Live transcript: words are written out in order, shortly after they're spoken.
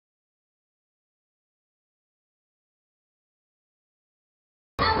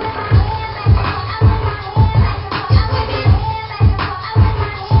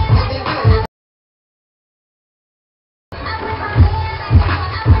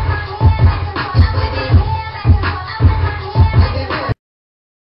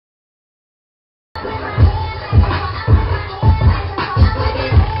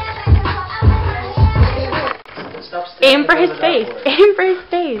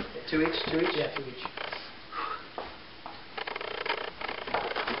please. 2 each? 2 each? Yeah, 2 each.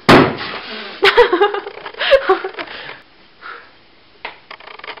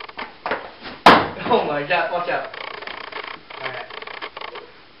 Oh my god, watch out. Alright.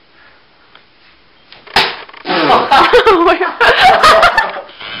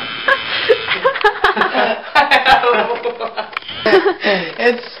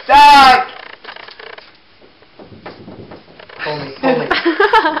 It's stuck! Pull me.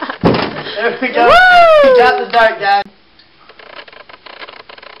 There we go. Woo! We got the dart, guys.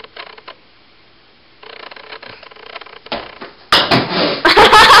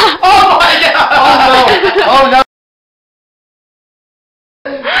 Oh my god! Oh no!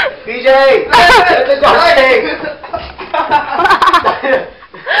 PJ! Get the dart!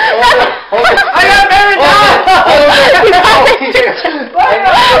 Hold it. I got married now!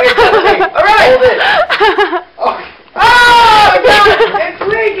 Alright! Hold it. Oh god! It's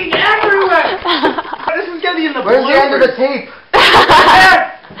leaking everywhere! This is gonna be in the Where's the end of the tape?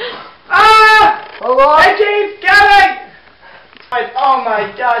 Hello? The tape's coming! Oh my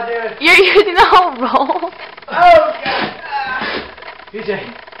god, dude. You're using the whole roll? Oh god. PJ.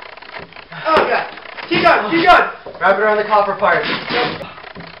 Oh god. Keep going. Wrap it around the copper part.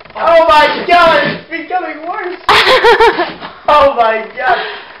 Oh my god, it's becoming worse. Oh my god.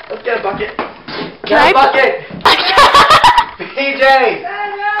 Let's get a bucket. Get a bucket. PJ.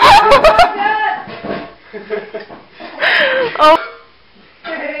 Oh.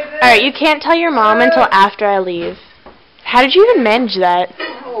 Alright, you can't tell your mom until after I leave. How did you even manage that?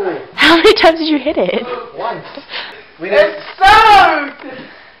 Oh. How many times did you hit it? Once. It's soaked!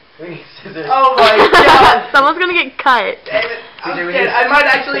 We need scissors. Oh my god! Someone's gonna get cut. Damn it. I might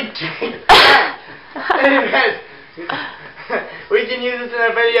actually Anyways, we can use this in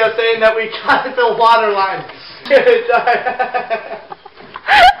a video saying that we got the water line.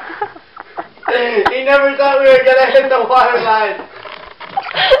 He never thought we were gonna hit the water line.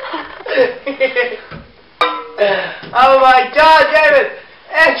 Oh my god, David!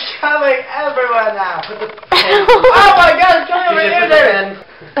 It's coming everywhere now! Oh my god, it's coming over here, David!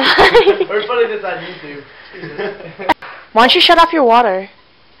 We're putting this on YouTube. Why don't you shut off your water?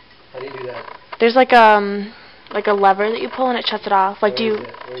 How do you do that? There's like a lever that you pull and it shuts it off. Like, do you...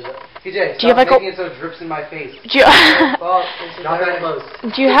 PJ, do you have like making it so it drips in my face. Do you, Well, not that close.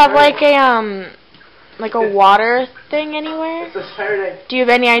 do you have like a water thing anywhere? It's a Saturday. Do you have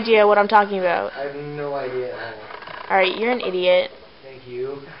any idea what I'm talking about? I have no idea at all. Alright, you're an idiot. Thank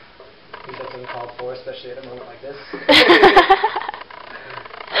you. I think that's uncalled for, especially at a moment like this.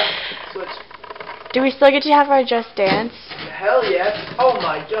 Switch. Do we still get to have our Just Dance? Hell yes. Oh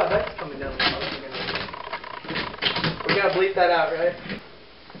my god, that's coming down. We're gonna bleep that out, right?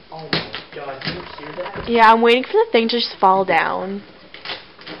 Oh my god, do you hear that? Yeah, I'm waiting for the thing to just fall down.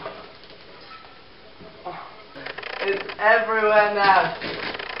 Oh. It's everywhere now.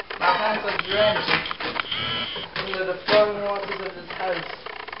 My hands are drenched under the flowing waters of this house.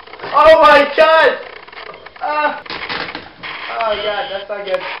 Oh my god! Oh god, that's not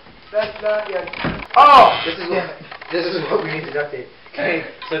good. That's not good. Oh! This is what we need to duct tape. Okay,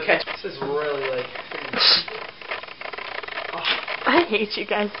 so catch. This is really like... I hate you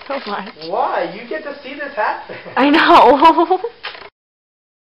guys so much. Why? You get to see this happen. I know.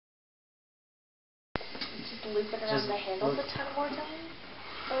 Just loop it around the handles a ton more times.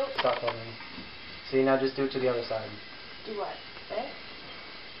 Oh. Stop filming. See, now just do it to the other side. Do what? This?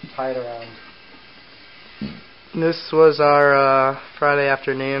 Tie it around. This was our Friday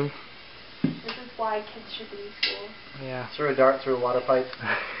afternoon. This is why kids should be in school. Yeah. Threw a dart through a water pipe.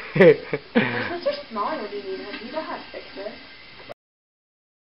 Those are smaller than you need. You know how to fix it.